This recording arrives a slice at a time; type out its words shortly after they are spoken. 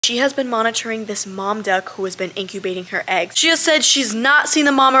She has been monitoring this mom duck who has been incubating her eggs. She has said she's not seen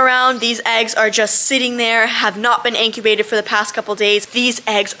the mom around. These eggs are just sitting there, have not been incubated for the past couple days. These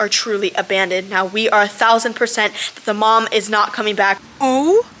eggs are truly abandoned. Now we are 1000% that the mom is not coming back.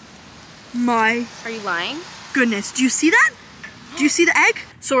 Oh my. Are you lying? Goodness, do you see that? Do you see the egg?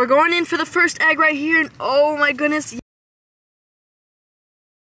 So we're going in for the first egg right here, and oh my goodness.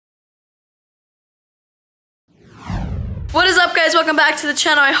 What is up, guys? Welcome back to the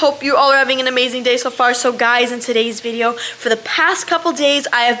channel. I hope you all are having an amazing day so far. So guys, in today's video, for the past couple days,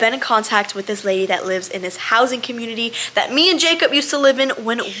 I have been in contact with this lady that lives in this housing community that me and Jacob used to live in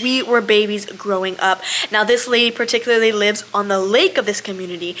when we were babies growing up. Now this lady particularly lives on the lake of this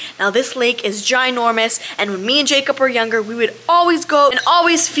community. Now this lake is ginormous, and when me and Jacob were younger, we would always go and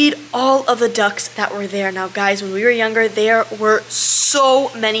always feed all of the ducks that were there. Now guys, when we were younger, there were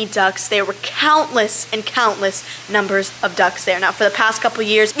so many ducks. There were countless and countless numbers of ducks there. Now for the past couple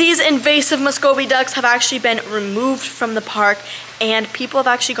years, these invasive Muscovy ducks have actually been removed from the park, and people have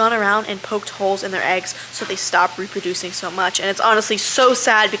actually gone around and poked holes in their eggs so they stop reproducing so much. And it's honestly so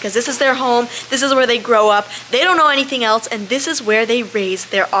sad because this is their home, this is where they grow up, they don't know anything else, and this is where they raise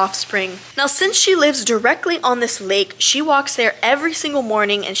their offspring. Now since she lives directly on this lake, she walks there every single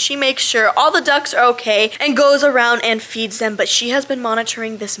morning and she makes sure all the ducks are okay and goes around and feeds them. But she has been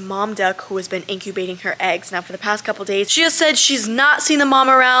monitoring this mom duck who has been incubating her eggs. Now for the past couple days, she has said she's not seen the mom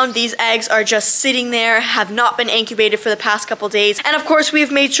around. These eggs are just sitting there, have not been incubated for the past couple days. And of course,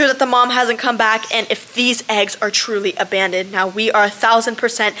 we've made sure that the mom hasn't come back, and if these eggs are truly abandoned. Now we are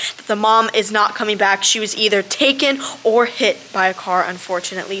 1000% that the mom is not coming back. She was either taken or hit by a car,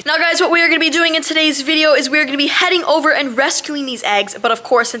 unfortunately. Now guys, what we are going to be doing in today's video is we're going to be heading over and rescuing these eggs. But of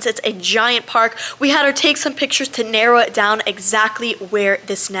course, since it's a giant park, we had her take some pictures to narrow it down exactly where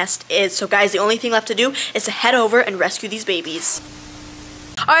this nest is. So guys, the only thing left to do is to head over and rescue these babies.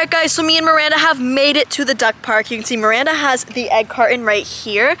 Alright guys, so me and Miranda have made it to the duck park. You can see Miranda has the egg carton right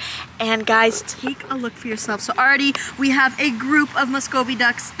here. And guys, take a look for yourself. So already we have a group of Muscovy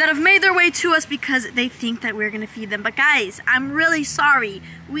ducks that have made their way to us because they think that we're gonna feed them. But guys, I'm really sorry.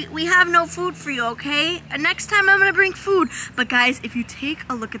 We have no food for you, okay? And next time I'm gonna bring food. But guys, if you take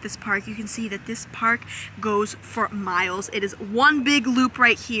a look at this park, you can see that this park goes for miles. It is one big loop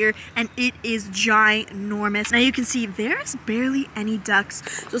right here, and it is ginormous. Now you can see there's barely any ducks.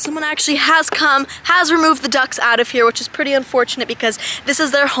 So someone actually has come, has removed the ducks out of here, which is pretty unfortunate because this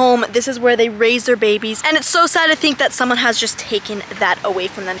is their home. This is where they raise their babies, and it's so sad to think that someone has just taken that away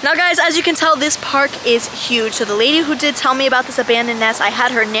from them. Now guys, as you can tell, this park is huge. So the lady who did tell me about this abandoned nest, I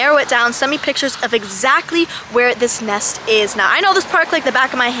had her narrow it down, send me pictures of exactly where this nest is. Now I know this park like the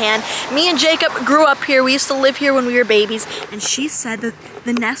back of my hand. Me and Jacob grew up here. We used to live here when we were babies, and she said that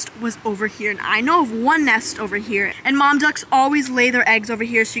the nest was over here, and I know of one nest over here. And mom ducks always lay their eggs over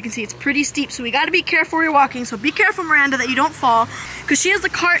here, so you can see it's pretty steep, so we got to be careful where you're walking. So be careful, Miranda, that you don't fall, because she has the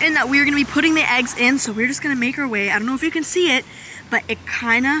carton that we're going to be putting the eggs in. So we're just going to make our way. I don't know if you can see it, but it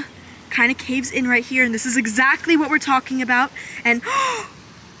kind of caves in right here, and this is exactly what we're talking about. And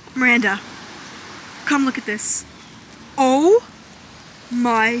Miranda, come look at this. Oh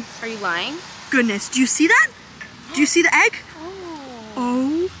my. Are you lying? Goodness, do you see that? Do you see the egg?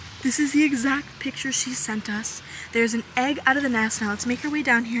 Oh, this is the exact picture she sent us. There's an egg out of the nest. Now let's make our way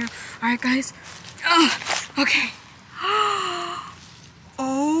down here. All right, guys. Oh, okay.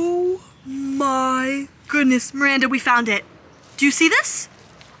 Oh my goodness, Miranda, we found it. Do you see this?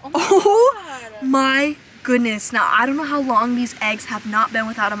 Oh my goodness. Now, I don't know how long these eggs have not been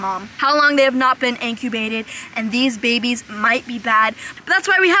without a mom, how long they have not been incubated, and these babies might be bad. But that's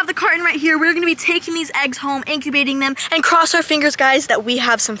why we have the carton right here. We're going to be taking these eggs home, incubating them, and cross our fingers, guys, that we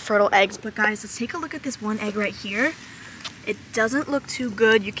have some fertile eggs. But guys, let's take a look at this one egg right here. It doesn't look too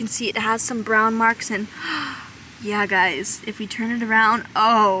good. You can see it has some brown marks, and yeah, guys, if we turn it around,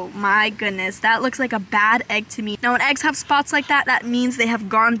 oh my goodness, that looks like a bad egg to me. Now, when eggs have spots like that, that means they have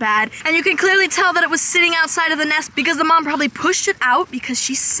gone bad. And you can clearly tell that it was sitting outside of the nest because the mom probably pushed it out because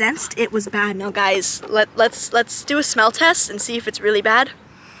she sensed it was bad. Now, guys, let's do a smell test and see if it's really bad.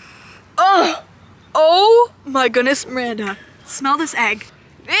 Oh my goodness, Miranda, smell this egg.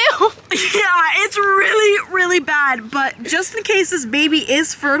 Ew. Yeah, it's really bad, but just in case this baby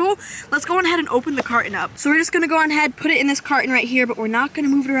is fertile, let's go ahead and open the carton up. So we're just gonna go ahead, put it in this carton right here, but we're not gonna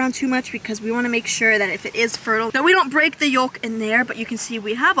move it around too much because we wanna make sure that if it is fertile, that we don't break the yolk in there. But you can see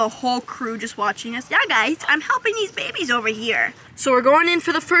we have a whole crew just watching us. Yeah, guys, I'm helping these babies over here. So we're going in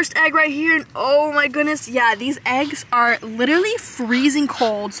for the first egg right here, and oh my goodness, yeah, these eggs are literally freezing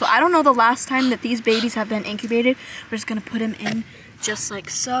cold. So I don't know the last time that these babies have been incubated. We're just gonna put them in just like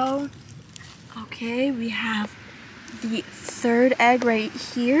so. Okay, we have the third egg right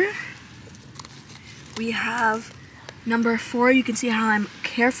here. We have number 4. You can see how I'm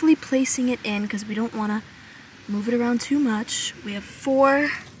carefully placing it in because we don't want to move it around too much. We have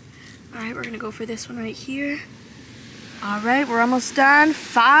 4. All right, we're gonna go for this one right here. All right, we're almost done.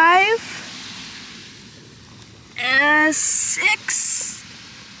 5. And 6.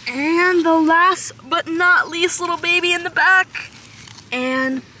 And the last but not least little baby in the back.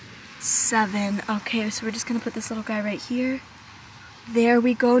 And 7. Okay, so we're just gonna put this little guy right here. There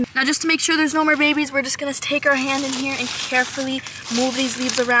we go. Now just to make sure there's no more babies, we're just gonna take our hand in here and carefully move these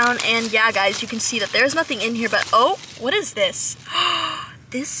leaves around. And yeah, guys, you can see that there's nothing in here, but oh, what is this?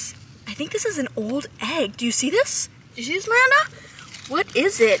 I think this is an old egg. Do you see this? Do you see this, Miranda? What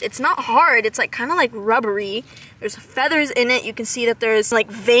is it? It's not hard. It's like kind of like rubbery. There's feathers in it. You can see that there's like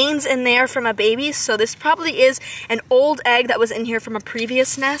veins in there from a baby. So this probably is an old egg that was in here from a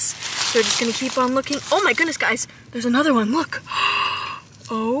previous nest. So we're just gonna keep on looking. Oh my goodness, guys. There's another one. Look.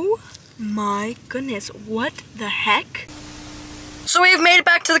 Oh my goodness. What the heck? So we've made it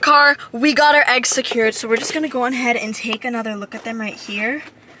back to the car. We got our eggs secured. So we're just gonna go ahead and take another look at them right here.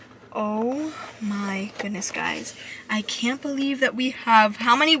 Oh my goodness, guys. I can't believe that we have,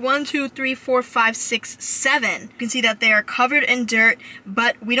 how many? 1, 2, 3, 4, 5, 6, 7. You can see that they are covered in dirt,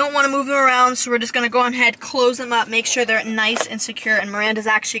 but we don't want to move them around, so we're just going to go ahead, close them up, make sure they're nice and secure, and Miranda's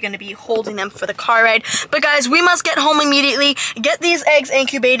actually going to be holding them for the car ride. But guys, we must get home immediately, get these eggs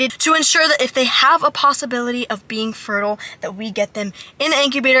incubated to ensure that if they have a possibility of being fertile, that we get them in the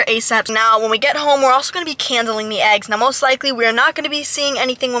incubator ASAP. Now, when we get home, we're also going to be candling the eggs. Now, most likely, we're not going to be seeing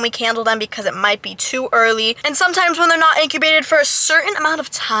anything when we candle them because it might be too early, and sometimes when they're not incubated for a certain amount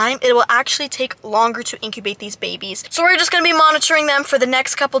of time, it will actually take longer to incubate these babies. So we're just going to be monitoring them for the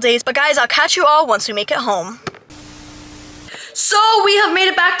next couple days. But guys, I'll catch you all once we make it home. So we have made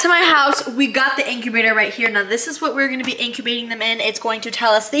it back to my house. We got the incubator right here. Now this is what we're going to be incubating them in. It's going to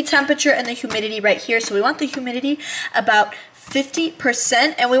tell us the temperature and the humidity right here. So we want the humidity about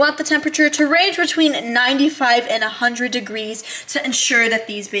 50%, and we want the temperature to range between 95 and 100 degrees to ensure that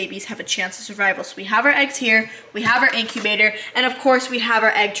these babies have a chance of survival. So we have our eggs here, we have our incubator, and of course we have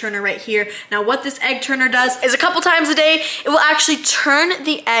our egg turner right here. Now what this egg turner does is a couple times a day, it will actually turn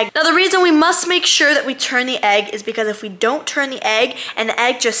the egg. Now the reason we must make sure that we turn the egg is because if we don't turn the egg and the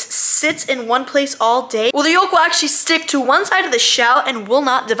egg just sits in one place all day, well, the yolk will actually stick to one side of the shell and will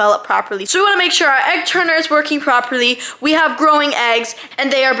not develop properly. So we want to make sure our egg turner is working properly. We have growing eggs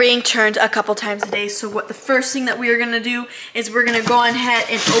and they are being turned a couple times a day. So what the first thing that we are going to do is we're going to go ahead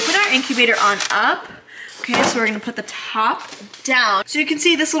and open our incubator on up. Okay, so we're going to put the top down. So you can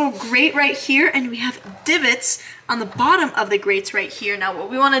see this little grate right here, and we have divots on the bottom of the grates right here. Now what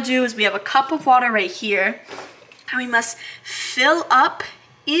we want to do is we have a cup of water right here, and we must fill up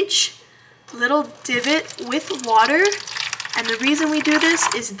each little divot with water. And the reason we do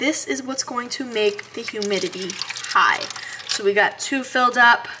this is what's going to make the humidity high. So we got 2 filled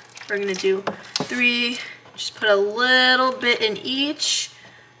up. We're gonna do 3. Just put a little bit in each.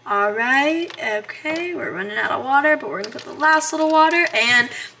 All right, okay, we're running out of water, but we're gonna put the last little water, and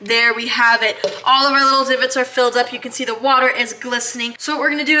there we have it. All of our little divots are filled up. You can see the water is glistening. So what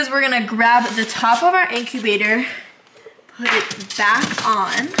we're gonna do is we're gonna grab the top of our incubator, put it back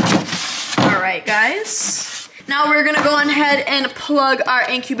on. All right, guys. Now we're gonna go ahead and plug our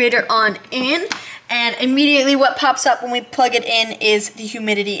incubator on in, and immediately what pops up when we plug it in is the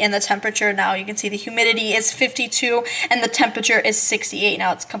humidity and the temperature. Now you can see the humidity is 52 and the temperature is 68.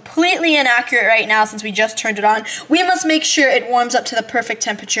 Now it's completely inaccurate right now since we just turned it on. We must make sure it warms up to the perfect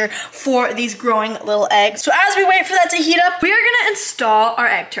temperature for these growing little eggs. So as we wait for that to heat up, we are gonna install our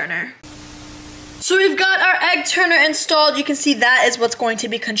egg turner. So we've got our egg turner installed. You can see that is what's going to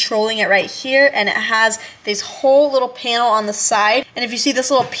be controlling it right here, and it has this whole little panel on the side. And if you see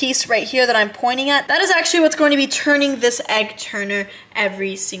this little piece right here that I'm pointing at, that is actually what's going to be turning this egg turner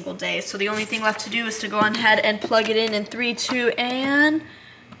every single day. So the only thing left to do is to go ahead and plug it in 3, 2, and...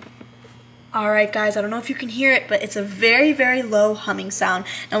 Alright guys, I don't know if you can hear it, but it's a very, very low humming sound.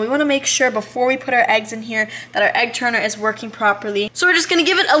 Now we want to make sure before we put our eggs in here that our egg turner is working properly. So we're just going to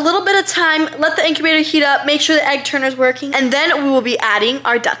give it a little bit of time, let the incubator heat up, make sure the egg turner is working, and then we will be adding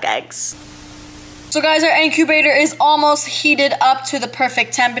our duck eggs. So guys, our incubator is almost heated up to the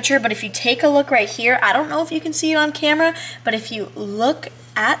perfect temperature, but if you take a look right here, I don't know if you can see it on camera, but if you look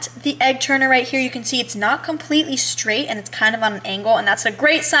at the egg turner right here, you can see it's not completely straight and it's kind of on an angle, and that's a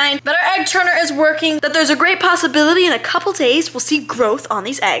great sign that our egg turner is working, that there's a great possibility in a couple days we'll see growth on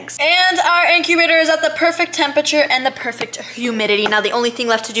these eggs. And our incubator is at the perfect temperature and the perfect humidity. Now the only thing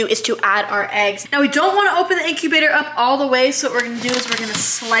left to do is to add our eggs. Now we don't want to open the incubator up all the way, so what we're going to do is we're going to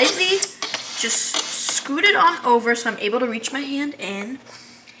slightly just scoot it on over so I'm able to reach my hand in.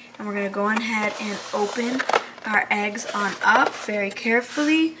 And we're gonna go on ahead and open our eggs on up very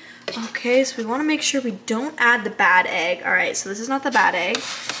carefully. Okay, so we wanna make sure we don't add the bad egg. All right, so this is not the bad egg.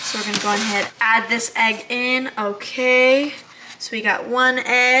 So we're gonna go ahead and add this egg in, okay. So we got one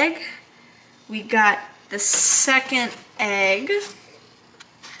egg. We got the second egg.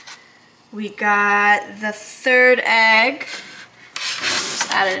 We got the third egg.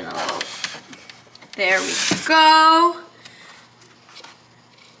 Just add it in a little. There we go.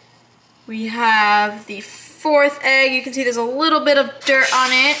 We have the fourth egg. You can see there's a little bit of dirt on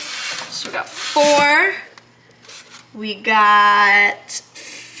it. So we got 4. We got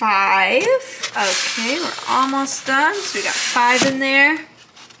 5. Okay, we're almost done. So we got 5 in there.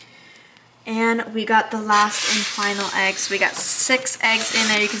 And we got the last and final egg. So we got 6 eggs in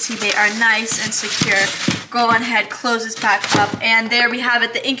there. You can see they are nice and secure. Go on ahead, close this back up, and there we have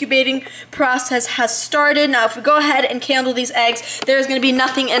it. The incubating process has started. Now, if we go ahead and candle these eggs, there's gonna be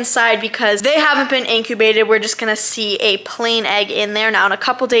nothing inside because they haven't been incubated. We're just gonna see a plain egg in there. Now, in a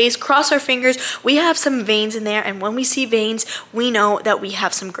couple days, cross our fingers, we have some veins in there, and when we see veins, we know that we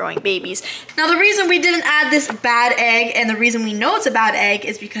have some growing babies. Now, the reason we didn't add this bad egg, and the reason we know it's a bad egg,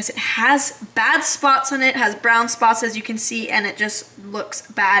 is because it has bad spots on it, has brown spots as you can see, and it just looks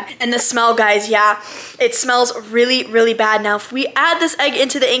bad. And the smell, guys, yeah, it smells really, really bad. Now, if we add this egg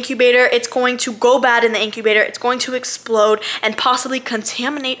into the incubator, it's going to go bad in the incubator. It's going to explode and possibly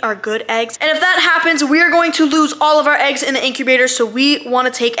contaminate our good eggs. And if that happens, we are going to lose all of our eggs in the incubator. So we want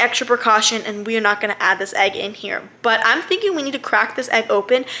to take extra precaution, and we are not going to add this egg in here. But I'm thinking we need to crack this egg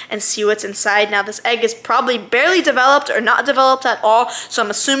open and see what's inside. Now, this egg is probably barely developed or not developed at all. So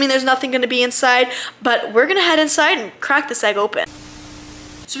I'm assuming there's nothing going to be inside, but we're going to head inside and crack this egg open.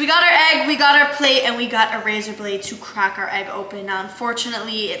 So we got our egg, we got our plate, and we got a razor blade to crack our egg open. Now,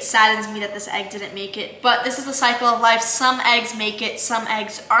 unfortunately, it saddens me that this egg didn't make it, but this is the cycle of life. Some eggs make it, some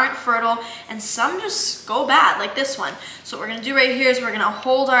eggs aren't fertile, and some just go bad, like this one. So what we're gonna do right here is we're gonna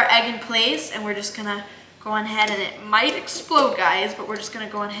hold our egg in place, and we're just gonna go on ahead, and it might explode, guys, but we're just gonna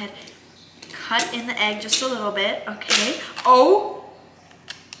go on ahead, cut in the egg just a little bit, okay? Oh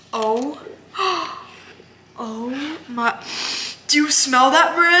my. Do you smell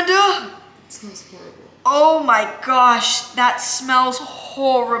that, Miranda? It smells horrible. Oh my gosh, that smells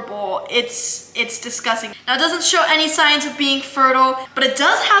horrible. It's disgusting. Now, it doesn't show any signs of being fertile, but it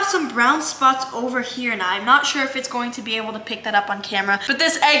does have some brown spots over here. Now, I'm not sure if it's going to be able to pick that up on camera, but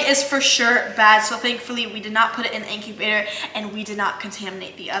this egg is for sure bad. So thankfully, we did not put it in the incubator, and we did not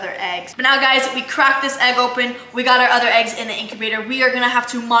contaminate the other eggs. But now, guys, we cracked this egg open. We got our other eggs in the incubator. We are gonna have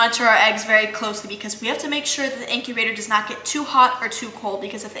to monitor our eggs very closely because we have to make sure that the incubator does not get too hot or too cold,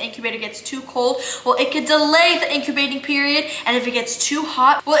 because if the incubator gets too cold, well, it could delay the incubating period, and if it gets too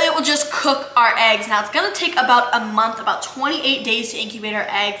hot, well, it will just cook our eggs. Now, it's gonna take about a month, about 28 days to incubate our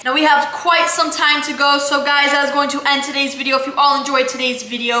eggs. Now, we have quite some time to go, so guys, that is going to end today's video. If you all enjoyed today's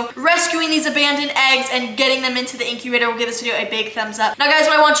video, rescuing these abandoned eggs and getting them into the incubator, will give this video a big thumbs up. Now, guys,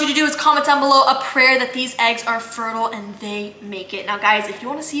 what I want you to do is comment down below a prayer that these eggs are fertile and they make it. Now, guys, if you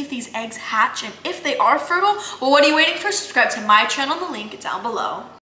wanna see if these eggs hatch and if they are fertile, well, what are you waiting for? Subscribe to my channel, the link down below.